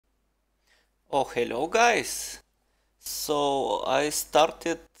Oh, hello guys! So I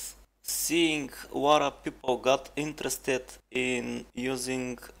started seeing what people got interested in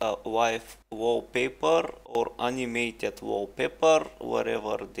using a wallpaper or animated wallpaper,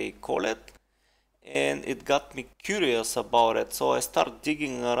 whatever they call it, and it got me curious about it. So I started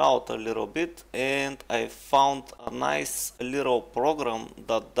digging around a little bit and I found a nice little program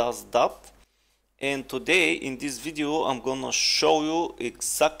that does that. And today in this video I'm gonna show you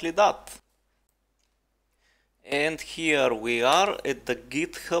exactly that. And here we are at the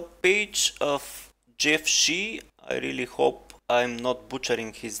GitHub page of Jeff Shee. I really hope I'm not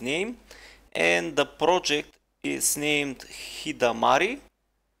butchering his name. And the project is named HIDAMARi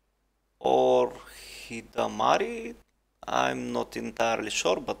or HIDAMARi. I'm not entirely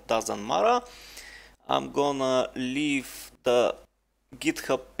sure, but doesn't matter. I'm gonna leave the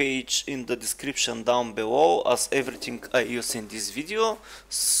GitHub page in the description down below as everything I use in this video,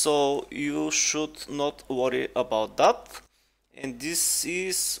 so you should not worry about that. And this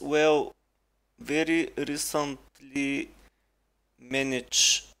is, well, very recently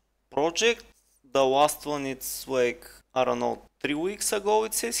managed project. The last one, it's like, I don't know, 3 weeks ago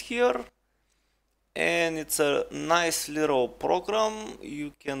it says here, and it's a nice little program.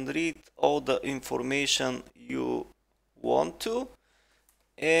 You can read all the information you want to,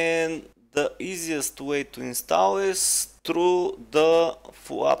 and the easiest way to install is through the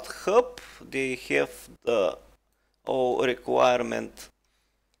Flathub. They have the all requirement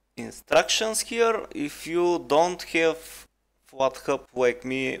instructions here. If you don't have Flathub like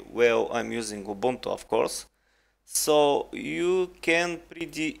me, well, I'm using Ubuntu, of course, so you can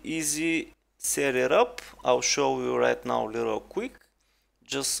pretty easy set it up. I'll show you right now real quick.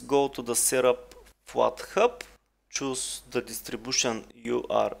 Just go to the setup Flathub, choose the distribution you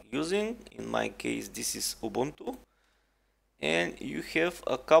are using. In my case, this is Ubuntu, and you have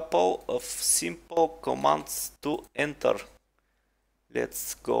a couple of simple commands to enter.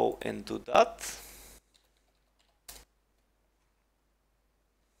 Let's go and do that.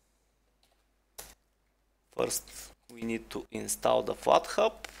 First, we need to install the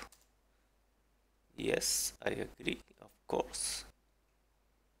Flathub. Yes, I agree, of course.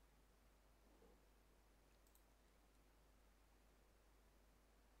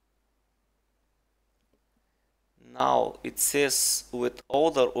 Now it says with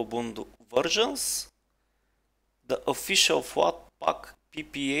older Ubuntu versions, the official Flatpak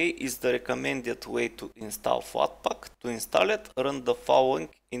PPA is the recommended way to install Flatpak. To install it, run the following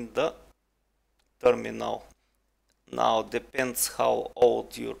in the terminal. Now depends how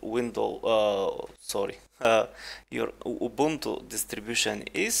old your your Ubuntu distribution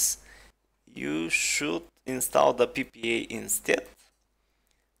is. You should install the PPA instead.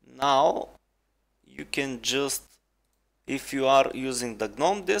 Now you can just, if you are using the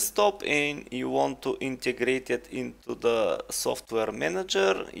GNOME desktop and you want to integrate it into the software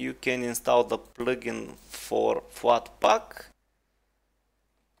manager, you can install the plugin for Flatpak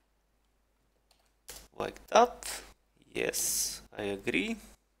like that. Yes, I agree.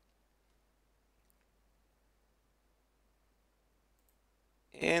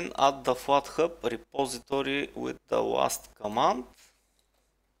 And add the Flathub repository with the last command.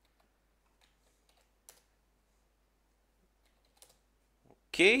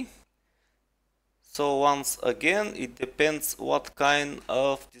 Okay, so once again, it depends what kind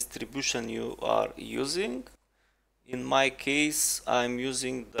of distribution you are using. In my case, I'm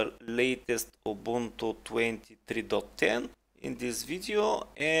using the latest Ubuntu 23.10 in this video,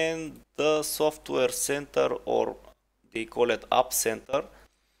 and the software center, or they call it App Center,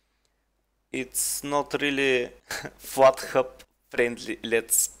 it's not really Flathub friendly,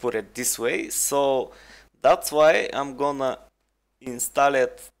 let's put it this way. So that's why I'm gonna install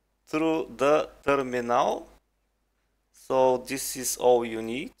it through the terminal. So this is all you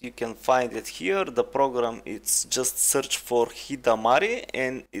need. You can find it here. The program, it's just search for HIDAMARi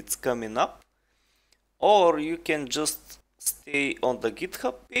and it's coming up. Or you can just stay on the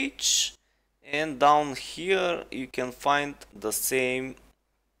GitHub page, and down here you can find the same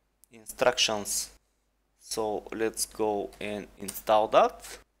instructions. So let's go and install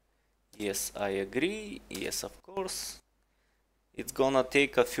that. Yes, I agree. Yes, of course. It's gonna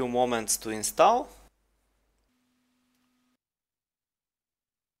take a few moments to install.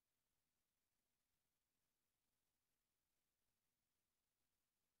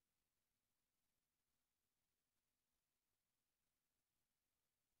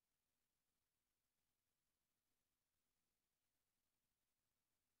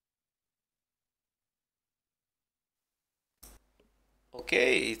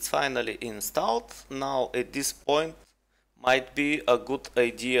 Okay, it's finally installed. Now at this point, might be a good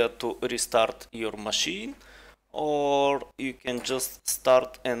idea to restart your machine, or you can just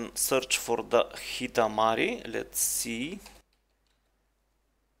start and search for the HIDAMAri. Let's see.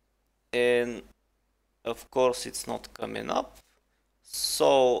 And of course it's not coming up.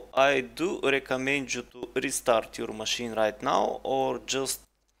 So I do recommend you to restart your machine right now, or just,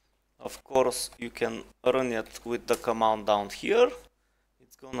 of course, you can run it with the command down here.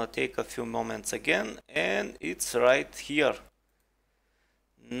 It's gonna take a few moments again, and it's right here.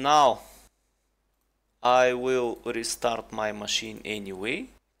 Now I will restart my machine anyway,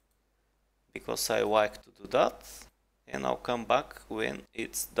 because I like to do that, and I'll come back when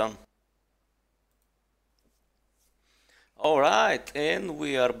it's done. Alright, and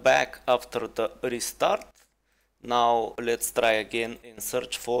we are back after the restart. Now let's try again and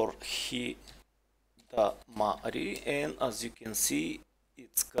search for HIDAMAri, and as you can see,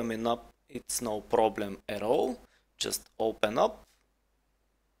 it's coming up. It's no problem at all. Just open up,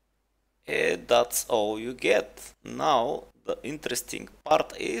 and that's all you get. Now the interesting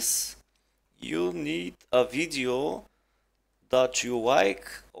part is you need a video that you like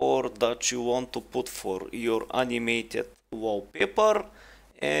or that you want to put for your animated wallpaper,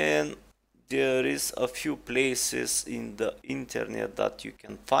 and there is a few places in the internet that you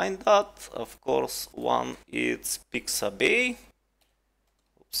can find that. Of course, one is Pixabay.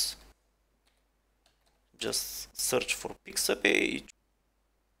 Oops. Just search for Pixabay.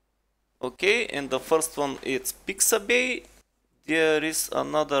 Okay, and the first one is Pixabay. There is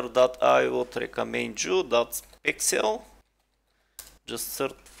another that I would recommend you, that's Pexel. Just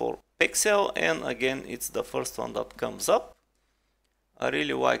search for Pexel, and again it's the first one that comes up. I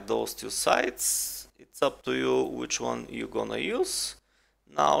really like those two sites. It's up to you which one you're gonna use.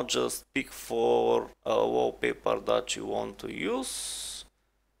 Now just pick for a wallpaper that you want to use.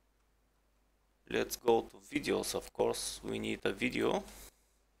 Let's go to videos, of course, we need a video.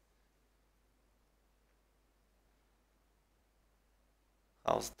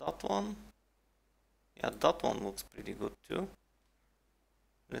 How's that one? Yeah, that one looks pretty good too.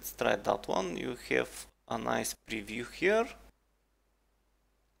 Let's try that one. You have a nice preview here.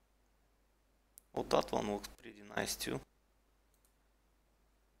 Oh, that one looks pretty nice too.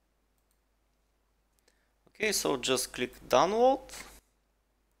 Okay, so just click download.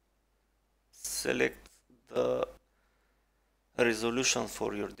 Select the resolution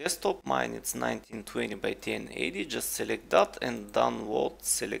for your desktop. Mine it's 1920 by 1080. Just select that and download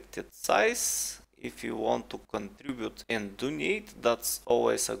selected size. If you want to contribute and donate, that's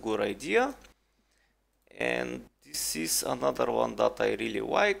always a good idea. And this is another one that I really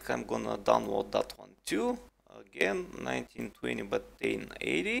like. I'm gonna download that one too. Again, 1920 by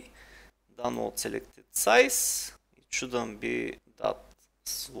 1080. Download selected size. It shouldn't be that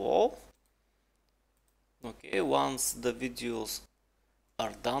slow. Okay, once the videos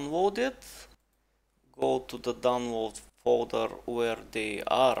are downloaded, go to the download folder where they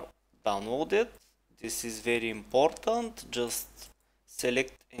are downloaded. This is very important. Just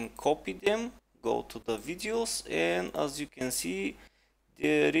select and copy them, go to the videos, and as you can see,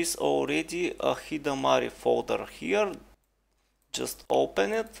 there is already a HIDAMAri folder here. Just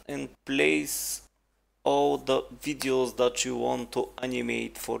open it and place all the videos that you want to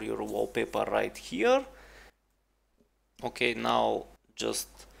animate for your wallpaper right here. Okay, now just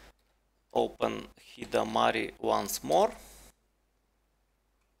open HIDAMAri once more.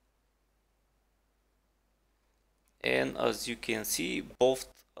 And as you can see, both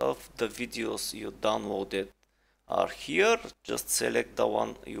of the videos you downloaded are here. Just select the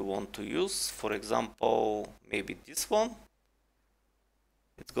one you want to use. For example, maybe this one.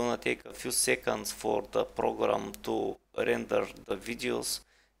 It's gonna take a few seconds for the program to render the videos.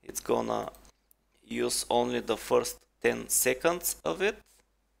 It's gonna use only the first 10 seconds of it.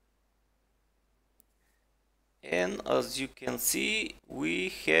 And as you can see, we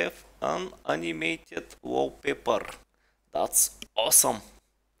have an animated wallpaper. That's awesome.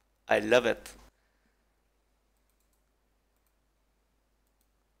 I love it.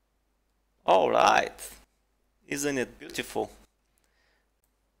 Alright, isn't it beautiful?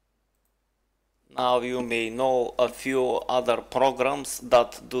 Now you may know a few other programs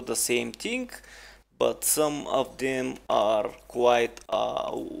that do the same thing, but some of them are quite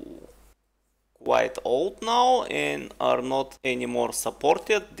old now and are not anymore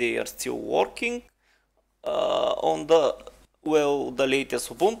supported. They are still working on the latest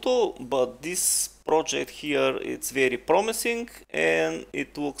Ubuntu, but this project here, it's very promising and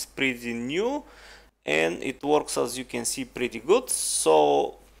it looks pretty new and it works, as you can see, pretty good.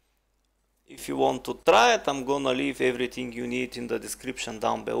 So if you want to try it, I'm gonna leave everything you need in the description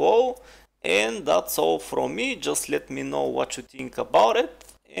down below. And that's all from me. Just let me know what you think about it.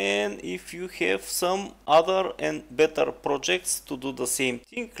 And if you have some other and better projects to do the same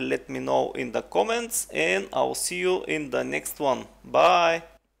thing, let me know in the comments, and I'll see you in the next one. Bye!